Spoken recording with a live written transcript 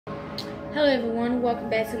Hello everyone, welcome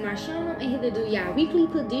back to my channel. I'm here to do y'all weekly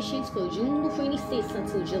predictions for June the 26th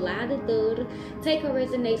until July the 3rd. Take what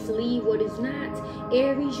resonates, leave what is not.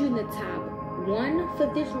 Aries, you're in the top 1 for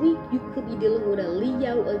this week. You could be dealing with a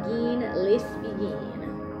Leo again. Let's begin.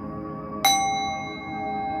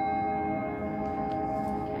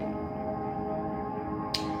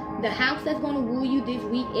 The house that's going to rule you this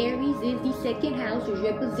week, Aries, is the second house, which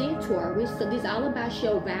represents Taurus. So this is all about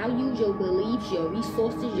your values, your beliefs, your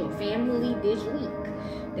resources, your family this week.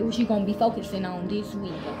 That's what you're going to be focusing on this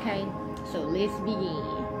week, okay? So let's begin.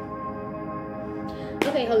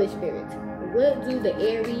 Okay, Holy Spirit, what do the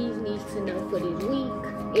Aries need to know for this week?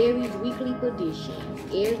 Aries weekly predictions.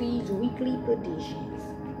 Aries weekly predictions.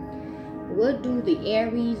 What do the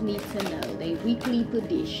Aries need to know? They weekly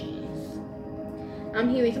predictions. I'm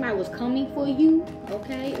hearing somebody was coming for you,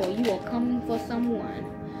 okay? Or you are coming for someone,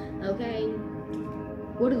 okay?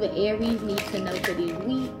 What do the Aries need to know for this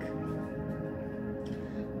week?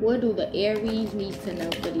 What do the Aries need to know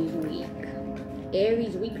for this week?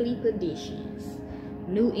 Aries weekly predictions.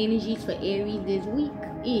 New energies for Aries this week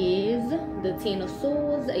is the 10 of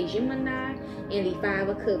Swords, a Gemini, and the 5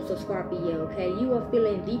 of Cups, a Scorpio, okay? You are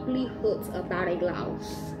feeling deeply hurt about a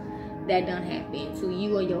loss that done happen to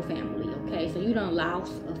you or your family, okay? So you done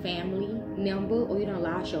lost a family member, or you done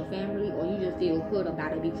lost your family, or you just feel hurt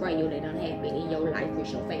about a betrayal that done happen in your life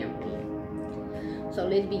with your family. So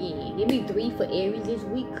let's begin. Give me 3 for Aries this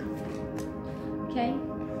week, okay?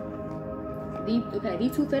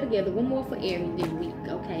 These two fell together. One more for Aries this week,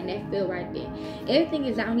 okay? And that fell right there. Everything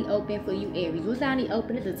is out in the open for you, Aries. What's out in the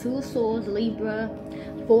open is the 2 of Swords, Libra,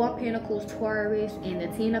 4 of Pentacles, Taurus, and the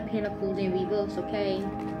 10 of Pentacles in reverse, okay?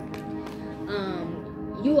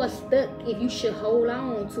 You are stuck if you should hold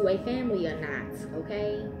on to a family or not,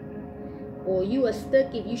 okay? Or you are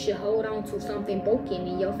stuck if you should hold on to something broken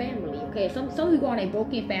in your family, okay? Some of you got a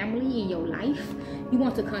broken family in your life. You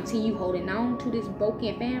want to continue holding on to this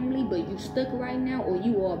broken family, but you stuck right now, or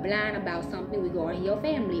you are blind about something regarding your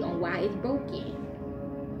family on why it's broken.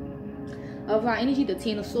 Of our energy, the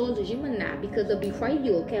 10 of Swords is Gemini because of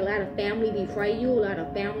betrayal, okay? A lot of family betrayal, a lot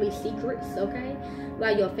of family secrets, okay?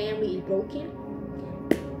 While your family is broken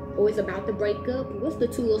or it's about to break up. What's the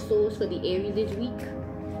 2 of Swords for the Aries this week?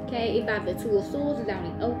 Okay, it's about the 2 of Swords is out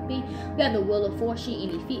in the open. We got the Wheel of Fortune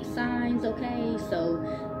in the fixed signs, okay?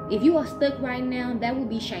 So if you are stuck right now, that will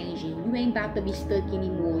be changing. You ain't about to be stuck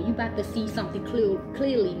anymore. You about to see something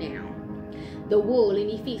clearly now. The Wheel in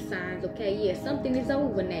the fixed signs, okay? Yeah, something is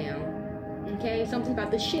over now. Okay, something's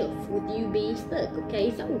about to shift with you being stuck, okay?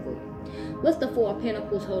 It's over. What's the 4 of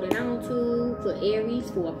Pentacles holding on to for Aries?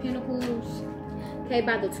 4 of Pentacles. Okay,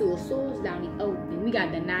 about the 2 of Swords down the open. We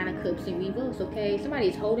got the 9 of Cups in reverse, okay?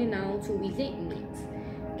 Somebody's holding on to resentment.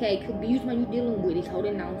 Okay, could be used when you're dealing with is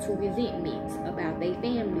holding on to resentment about their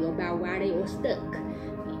family or about why they are stuck.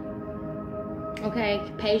 Okay,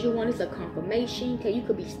 Page of 1 is a confirmation. Okay, you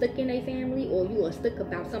could be stuck in a family, or you are stuck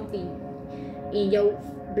about something in your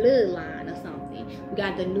bloodline or something. We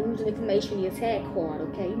got the news and information, the attack card,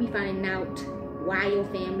 okay? You be finding out why your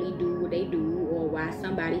family do what they do, or why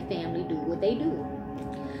somebody's family do what they do.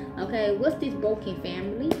 Okay, what's this broken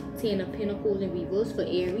family? 10 of Pentacles in reverse for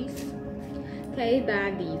Aries. Okay,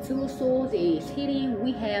 by the 2 of Swords is hidden.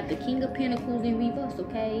 We have the King of Pentacles in reverse,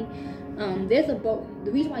 okay?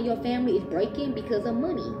 The reason why your family is breaking because of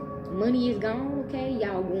money. Money is gone, okay?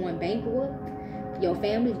 Y'all going bankrupt. Your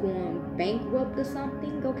family's going bankrupt or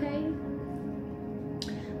something, okay?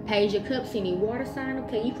 Page of Cups in the water sign,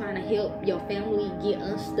 okay? You trying to help your family get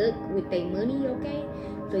unstuck with their money, okay?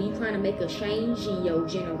 So you trying to make a change in your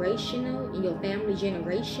generational, in your family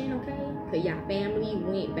generation, okay? Because your family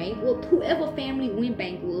went bankrupt. Whoever family went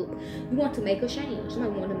bankrupt, you want to make a change.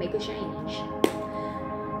 Somebody want to make a change.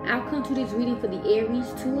 I'll come to this reading for the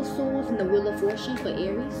Aries, 2 of Swords and the Wheel of Fortune for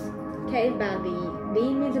Aries. Okay, by the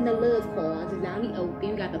Demons and the Love cards is down the open.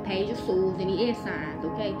 You got the Page of Swords and the air signs,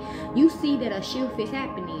 okay? You see that a shift is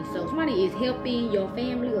happening. So somebody is helping your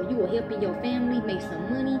family, or you are helping your family make some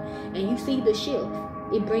money, and you see the shift.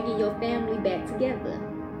 It bringing your family back together.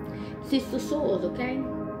 6 of Swords, okay?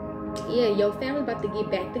 Yeah, your family about to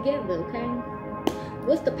get back together, okay?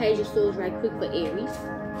 What's the Page of Swords right quick for Aries?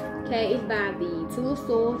 Okay, it's by the 2 of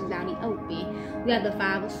Swords down the open. We got the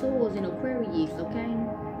 5 of Swords in Aquarius, okay?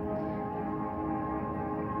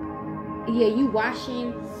 Yeah, you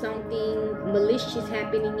watching something malicious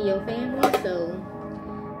happening in your family. So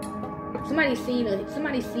somebody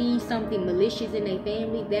sees something malicious in their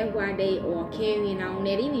family. That's why they are carrying on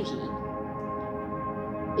that energy.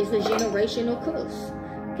 It's a generational curse.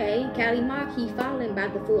 Okay, Kalimaki falling by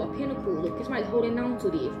the 4 of Pentacles. Look, somebody's holding on to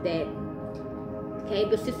this. Okay,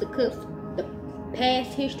 but Sister Cups,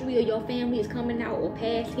 past history of your family is coming out, or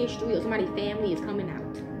past history of somebody's family is coming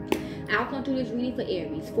out. I'll come through this reading for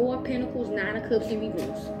Aries. 4 of Pentacles, 9 of Cups in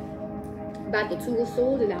reverse. About the 2 of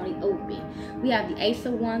Swords is out in open. We have the Ace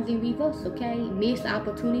of Wands in reverse, okay? Missed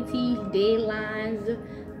opportunities, deadlines,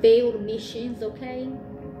 failed missions, okay?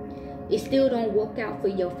 It still don't work out for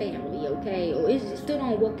your family, okay? Or it still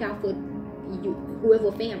don't work out for you,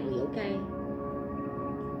 whoever family, okay?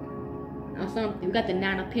 Or something. We got the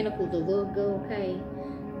 9 of Pentacles of Virgo, okay?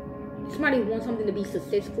 Somebody wants something to be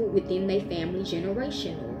successful within their family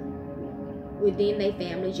generation, or within their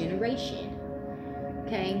family generation,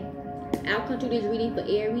 okay? I'll come to this reading for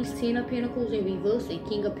Aries. 10 of Pentacles in reverse and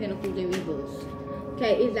King of Pentacles in reverse.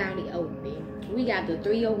 Okay, it's out in the open. We got the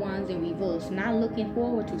 3 of Wands in reverse. Not looking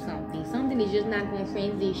forward to something. Something is just not going to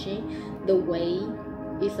transition the way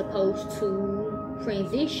it's supposed to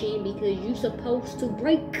transition, because you're supposed to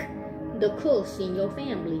break the curse in your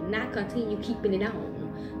family, not continue keeping it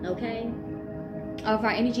on, okay? Of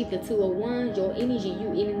our energy, the 2 of Wands, your energy,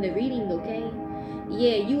 you in the reading, okay?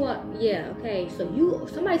 Yeah, you are, yeah, okay. So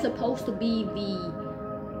somebody's supposed to be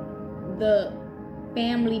the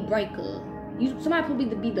family breaker. Somebody supposed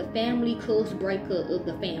to be the family curse breaker of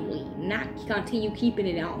the family, not continue keeping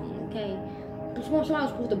it on, okay? Somebody was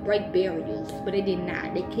supposed to break barriers, but they did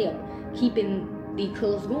not. They kept keeping the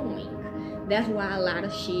curse going. That's why a lot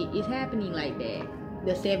of shit is happening like that.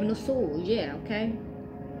 The 7 of Swords, yeah, okay?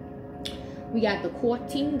 We got the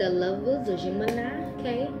Courting, the Lovers, the Gemini,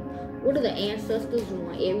 okay? What do the ancestors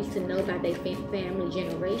want Aries to know about their family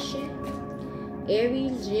generation?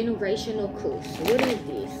 Aries generational curse. What is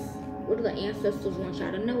this? What do the ancestors want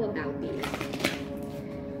y'all to know about this?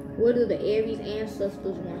 What do the Aries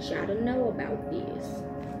ancestors want y'all to know about this?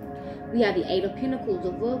 We have the 8 of Pentacles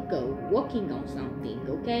of Virgo, working on something,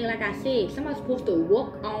 okay? Like I said, somebody's supposed to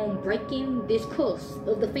work on breaking this curse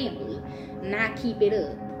of the family, not keep it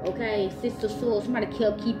up, okay? Sister Soul, somebody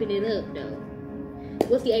kept keeping it up, though.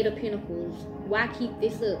 What's the 8 of Pentacles? Why keep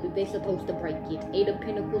this up if they're supposed to break it? 8 of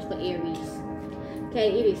Pentacles for Aries. Okay,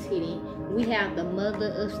 it is hitting. We have the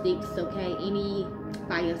Mother of Sticks, okay? Any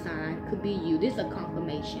fire sign, could be you. This is a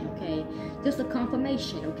confirmation, okay? Just a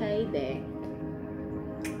confirmation, okay? That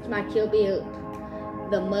somebody killed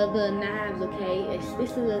the Mother of Knives, okay?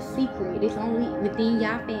 This is a secret. It's only within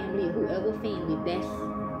y'all family, or whoever family.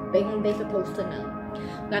 They supposed to know.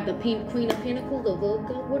 Got the Queen of Pentacles of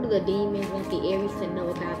Virgo. What do the demons want the Aries to know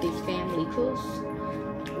about this family curse?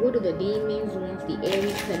 What do the demons want the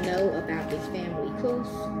Aries to know about this family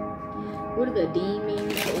curse? What do the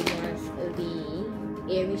demons want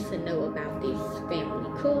the Aries to know about this family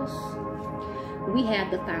curse? We have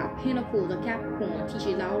the 5 of Pentacles of Capricorn.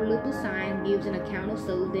 Teaches all little signs, gives an account of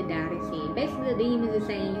souls that died in sin. Basically, the demons are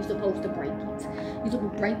saying you're supposed to break it. You're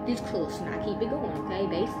supposed to break this curse, not keep it going, okay?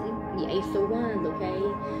 Basically, the Ace of Wands, okay?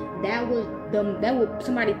 That was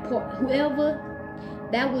somebody, whoever,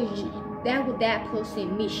 that was that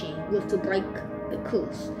person's mission, was to break the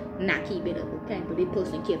curse, not keep it up, okay? But this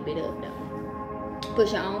person kept it up, though.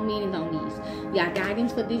 Put your own meanings on these. Your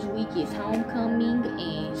guidance for this week is homecoming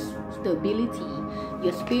and stability.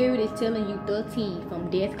 Your spirit is telling you 13, from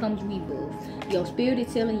death comes rebirth. Your spirit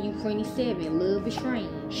is telling you 27, love is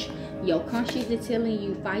strange. Your conscience is telling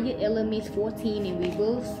you fire elements 14 in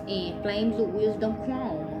reverse and flames of wisdom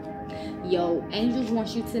chrome. Your angels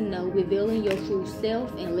want you to know, revealing your true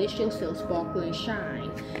self and let yourself sparkle and shine.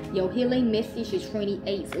 Your healing message is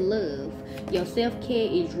 28, love. Your self-care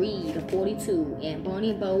is read, 42, and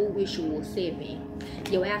burning bold ritual, 7.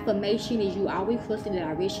 Your affirmation is you always trust in the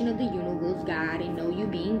direction of the universe, God, and know you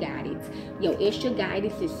being guided. Your extra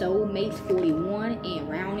guidance is soulmates, 41, and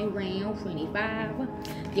round, 25.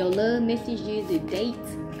 Your love message is a date,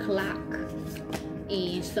 clock,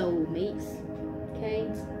 and soulmates. Okay.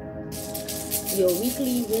 Your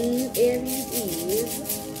weekly wound, Aries,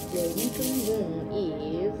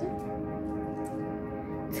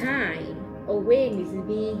 time. Awareness is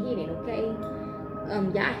being hidden, okay?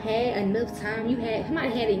 Y'all had enough time. Somebody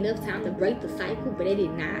had enough time to break the cycle, but they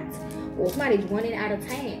did not. Or somebody's running out of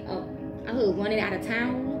time. I heard running out of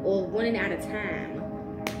town or running out of time.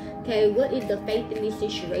 Okay, what is the faith in this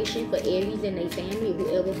situation for Aries and their family, or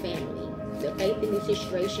whoever family? The faith in this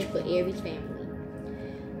situation for Aries family.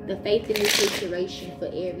 The faith in this situation for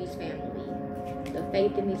Aries family. The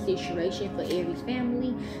faith in this situation for Aries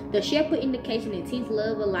family. The Shepherd indicates an intense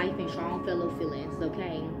love of life and strong fellow feelings,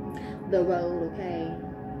 okay? The road, okay?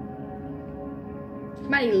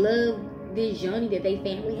 Somebody loved this journey that they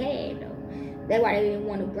family had, though. That's why they didn't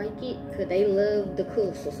want to break it, because they loved the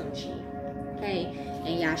curse or some shit, okay?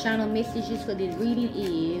 And y'all channel messages for this reading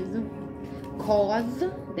is cars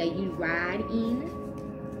that you ride in,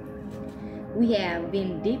 We have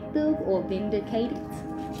vindictive or vindicated.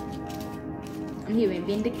 I'm hearing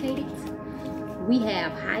vindicated. We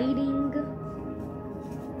have hiding.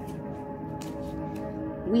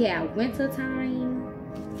 We have wintertime.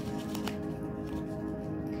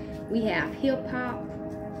 We have hip hop.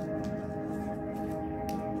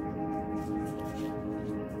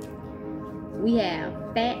 We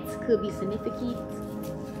have facts, could be significant.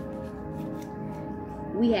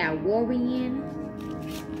 We have worrying,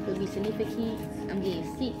 could be significant. I'm getting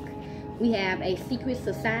sick. We have a secret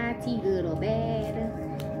society, good or bad.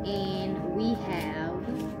 And we have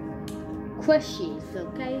crushes,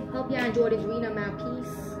 okay? Hope y'all enjoyed this reading. I'm out.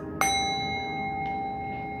 Peace.